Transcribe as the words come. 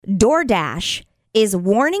DoorDash is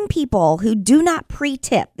warning people who do not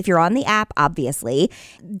pre-tip. If you're on the app, obviously,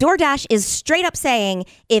 DoorDash is straight up saying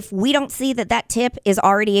if we don't see that tip is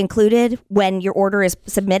already included when your order is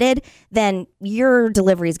submitted, then your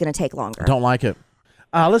delivery is going to take longer. Don't like it.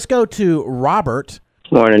 Let's go to Robert.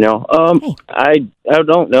 Morning, y'all. Hey. I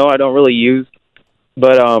don't know. I don't really use,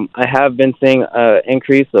 but I have been seeing an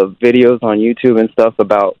increase of videos on YouTube and stuff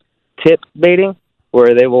about tip baiting,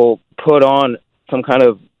 where they will put on some kind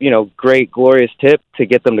of, great, glorious tip to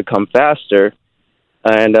get them to come faster,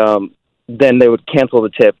 and then they would cancel the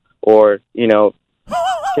tip or,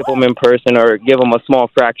 tip them in person or give them a small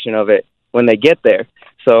fraction of it when they get there.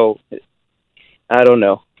 So I don't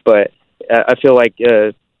know, but I feel like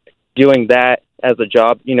doing that as a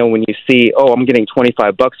job, when you see, I'm getting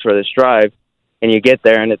 $25 for this drive, and you get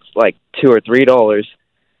there and it's like $2 or $3,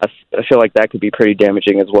 I feel like that could be pretty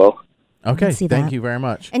damaging as well. Okay, thank you very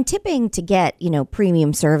much. And tipping to get,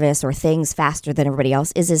 premium service or things faster than everybody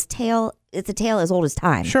else is it's a tale as old as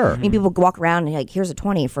time. Sure. I mean, people walk around and here's a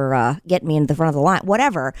 20 for getting me in the front of the line,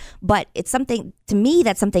 whatever. But it's something, to me,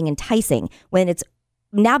 that's something enticing when it's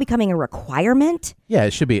now becoming a requirement. Yeah,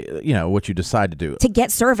 it should be, what you decide to do. To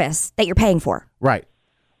get service that you're paying for. Right.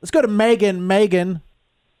 Let's go to Megan. Megan,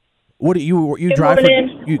 what do you Good drive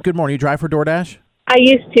morning. for? Good morning. You drive for DoorDash? I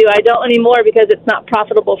used to. I don't anymore because it's not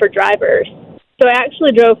profitable for drivers. So I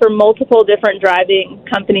actually drove for multiple different driving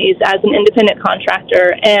companies as an independent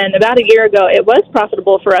contractor. And about a year ago, it was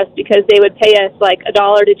profitable for us because they would pay us like $1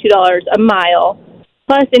 to $2 a mile.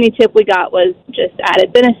 Plus any tip we got was just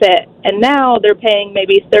added benefit. And now they're paying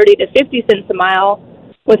maybe 30 to 50 cents a mile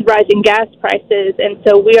with rising gas prices. And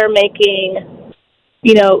so we are making,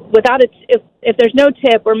 without if there's no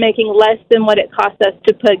tip, we're making less than what it costs us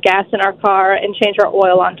to put gas in our car and change our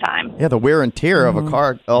oil on time. Yeah, the wear and tear of a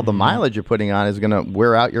car, all the mileage you're putting on is going to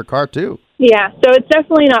wear out your car too. Yeah, so it's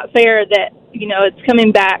definitely not fair that, it's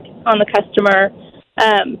coming back on the customer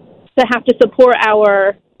to have to support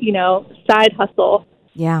our, side hustle.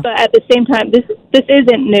 Yeah. But at the same time, this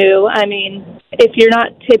isn't new. I mean, if you're not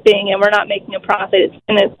tipping and we're not making a profit,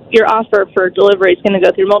 your offer for delivery is going to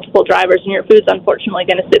go through multiple drivers, and your food's unfortunately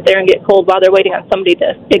going to sit there and get cold while they're waiting on somebody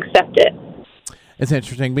to accept it. It's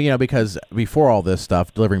interesting, because before all this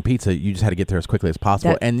stuff, delivering pizza, you just had to get there as quickly as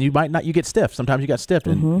possible, and you get stiff. Sometimes you got stiffed,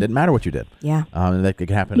 and it didn't matter what you did. Yeah. That could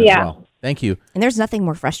happen as well. Thank you. And there's nothing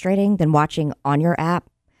more frustrating than watching on your app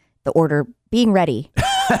the order being ready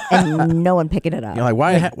and no one picking it up. You're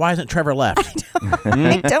like, why isn't Trevor left?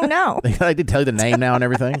 I don't know. They did tell you the name now and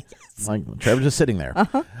everything. Yes. Like, Trevor's just sitting there.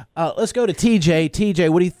 Let's go to TJ. TJ,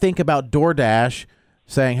 what do you think about DoorDash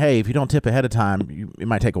saying, hey, if you don't tip ahead of time, it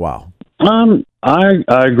might take a while? I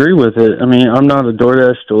agree with it. I mean, I'm not a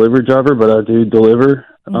DoorDash delivery driver, but I do deliver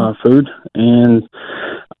food. And,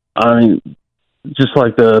 I mean, just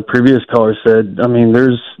like the previous caller said, I mean,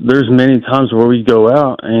 there's many times where we go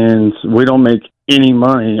out and we don't make any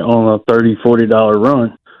money on a $30-$40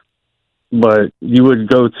 run. But you would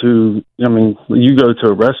go to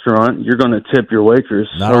a restaurant, you're going to tip your waitress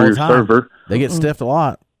or your server. They get stiffed a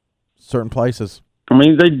lot, certain places. I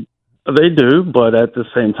mean, they do, but at the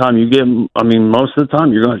same time, most of the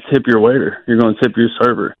time, you're going to tip your waiter. You're going to tip your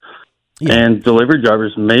server. Yeah. And delivery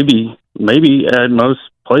drivers maybe at most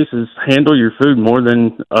places handle your food more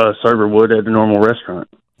than a server would at a normal restaurant.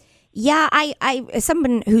 Yeah, I as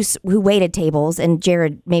someone who waited tables, and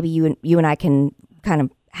Jared, maybe you and I can kind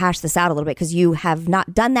of hash this out a little bit because you have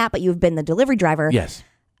not done that, but you've been the delivery driver. Yes.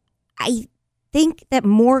 I think that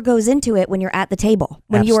more goes into it when you're at the table,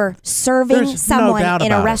 when you're serving someone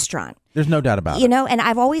in a restaurant. There's no doubt about it. And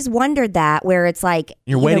I've always wondered that, where it's like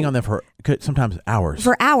you're waiting on them for sometimes hours.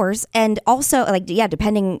 For hours, and also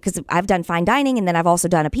depending, because I've done fine dining and then I've also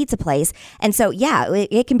done a pizza place, and so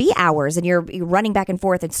it can be hours, and you're running back and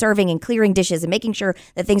forth and serving and clearing dishes and making sure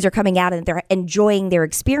that things are coming out and they're enjoying their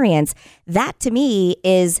experience. That to me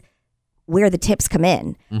is where the tips come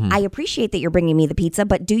in. I appreciate that you're bringing me the pizza,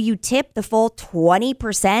 but do you tip the full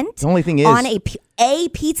 20%? The only thing is on a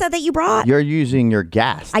pizza that you brought? You're using your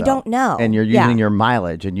gas, though, I don't know. And you're using your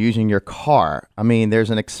mileage and using your car. I mean, there's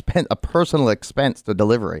a personal expense to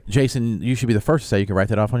delivery. Jason, you should be the first to say you can write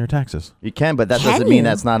that off on your taxes. You can, but that doesn't mean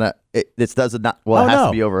that's not it has to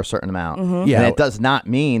be over a certain amount. Yeah. And it does not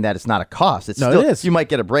mean that it's not a cost. It is. You might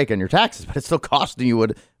get a break on your taxes, but it's still costing you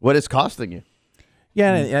what it's costing you.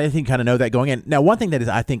 Yeah, and I think kind of know that going in. Now, one thing that is,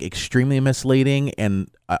 I think, extremely misleading, and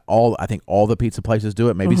I think all the pizza places do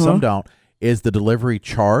it, maybe some don't, is the delivery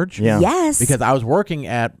charge. Yeah. Yes. Because I was working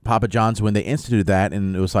at Papa John's when they instituted that,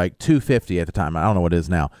 and it was like $2.50 at the time. I don't know what it is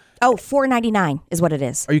now. Oh, $4.99 is what it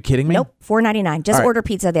is. Are you kidding me? Nope, $4.99. Just order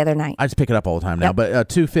pizza the other night. I just pick it up all the time now, but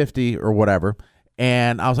 $2.50 or whatever.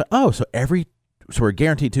 And I was like, oh, so we're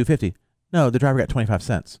guaranteed $2.50. No, the driver got 25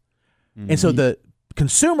 cents. And so the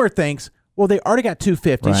consumer thinks, well, they already got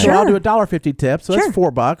 $2.50, Right. so Sure. I'll do a $1.50 tip. So Sure. that's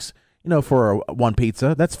 $4, for one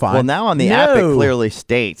pizza. That's fine. Well, now on the app, it clearly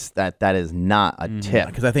states that is not a tip.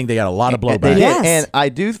 Because I think they got a lot of They blowback. did. Yes.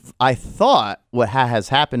 And I thought what has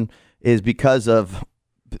happened is because of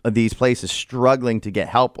these places struggling to get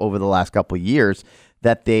help over the last couple of years,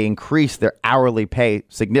 that they increased their hourly pay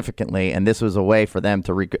significantly, and this was a way for them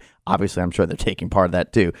to obviously I'm sure they're taking part of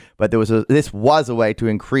that too, but this was a way to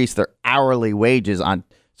increase their hourly wages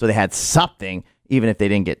so they had something even if they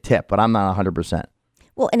didn't get tipped, but I'm not 100%.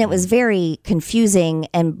 Well, and it was very confusing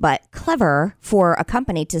but clever for a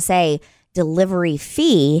company to say delivery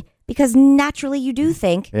fee, because naturally you do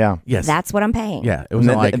think, Yes. that's what I'm paying. Yeah, it was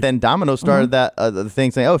like. And then Domino's started that the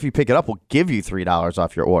thing saying, "Oh, if you pick it up, we'll give you $3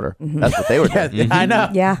 off your order." That's what they were doing. Yeah, I know.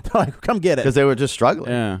 Yeah. Like, come get it. Because they were just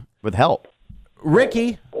struggling with help.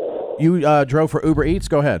 Ricky, you drove for Uber Eats.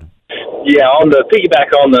 Go ahead. Yeah, on the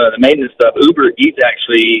piggyback on the maintenance stuff, Uber Eats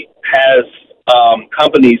actually has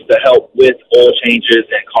companies that help with oil changes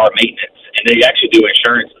and car maintenance, and they actually do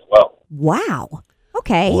insurance as well. Wow.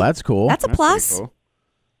 Okay. Well, that's cool. That's a plus. Cool.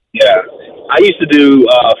 Yeah, I used to do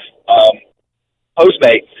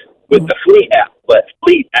Postmates with the Fleet app, but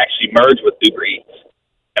Fleet actually merged with Uber Eats,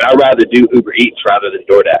 and I'd rather do Uber Eats rather than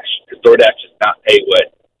DoorDash, because DoorDash does not pay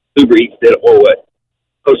what Uber Eats did or what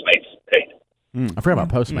Postmates paid. I forgot about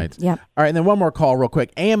Postmates. Yeah. All right, and then one more call real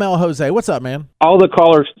quick. AML Jose, what's up, man? All the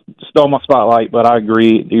callers stole my spotlight, but I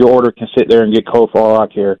agree. Your order can sit there and get cold for all I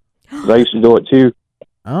care. 'Cause I used to do it too.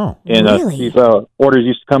 Oh. And Really? these orders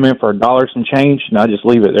used to come in for $1 and change, and I just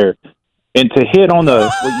leave it there. And to hit on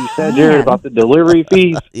what you said, Jared, about the delivery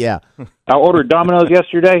fees, Yeah. I ordered Domino's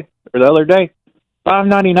yesterday or the other day,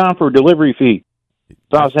 $5.99 for a delivery fee.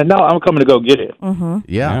 So I said, no, I'm coming to go get it. Mm-hmm.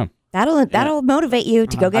 Yeah. That'll motivate you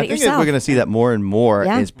to go get I it think yourself. we're going to see that more and more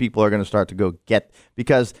Yeah. as people are going to start to go get,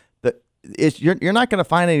 because you're not going to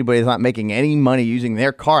find anybody that's not making any money using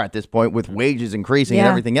their car at this point with wages increasing and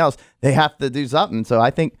everything else. They have to do something. So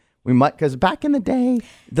I think we might, because back in the day,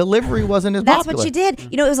 delivery wasn't as That's popular. what you did.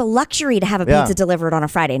 It was a luxury to have a pizza delivered on a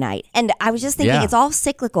Friday night. And I was just thinking, it's all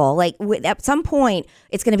cyclical. Like at some point,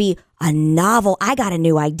 it's going to be a novel. I got a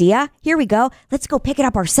new idea. Here we go. Let's go pick it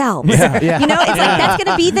up ourselves. Yeah. It's like that's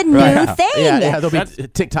going to be the new thing. Yeah, there'll be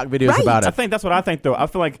TikTok videos about it. I think that's what I think, though. I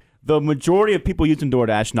feel like the majority of people using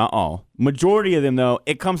DoorDash, not all, majority of them, though,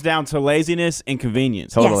 it comes down to laziness and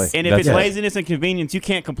convenience. Totally. Yes. And if it's laziness and convenience, you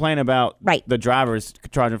can't complain about the drivers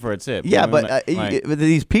charging for a tip. Yeah, You know, but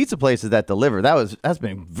these pizza places that deliver, that's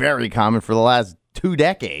been very common for the last 2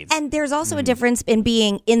 decades. And there's also a difference in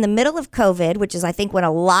being in the middle of COVID, which is, I think, when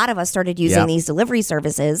a lot of us started using these delivery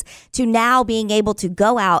services, to now being able to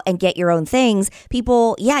go out and get your own things.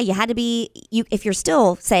 People, you had to be, if you're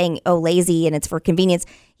still saying, oh, lazy and it's for convenience,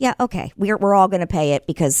 okay, we're all going to pay it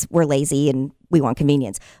because we're lazy and we want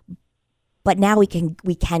convenience. But now we can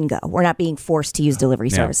go. We're not being forced to use delivery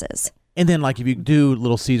services. And then, like, if you do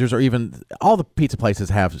Little Caesars, or even all the pizza places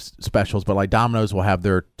have specials, but like Domino's will have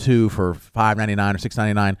their 2 for $5.99 or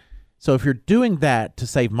 $6.99. So if you're doing that to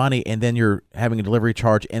save money, and then you're having a delivery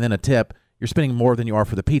charge and then a tip, you're spending more than you are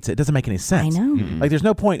for the pizza. It doesn't make any sense. I know. Like, there's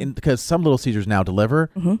no point because some Little Caesars now deliver.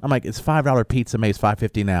 I'm like, it's $5 pizza, maybe it's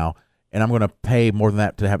 $5.50 now, and I'm going to pay more than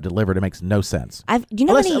that to have it delivered. It makes no sense.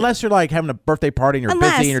 Unless you're like having a birthday party and you're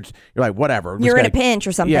busy and you're like, whatever. You're in a pinch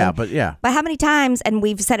or something. Yeah, but yeah. But how many times, and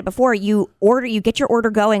we've said it before, you get your order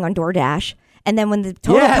going on DoorDash, and then when the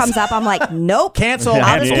total comes up, I'm like, nope. Cancel.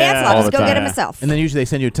 I'll just cancel. I'll just go get it myself. And then usually they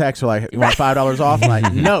send you a text. They're like, you want $5 off? I'm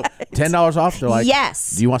like, no. $10 off? They're like,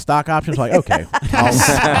 yes. Do you want stock options? I'm like, okay.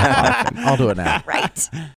 I'll do it now. Right.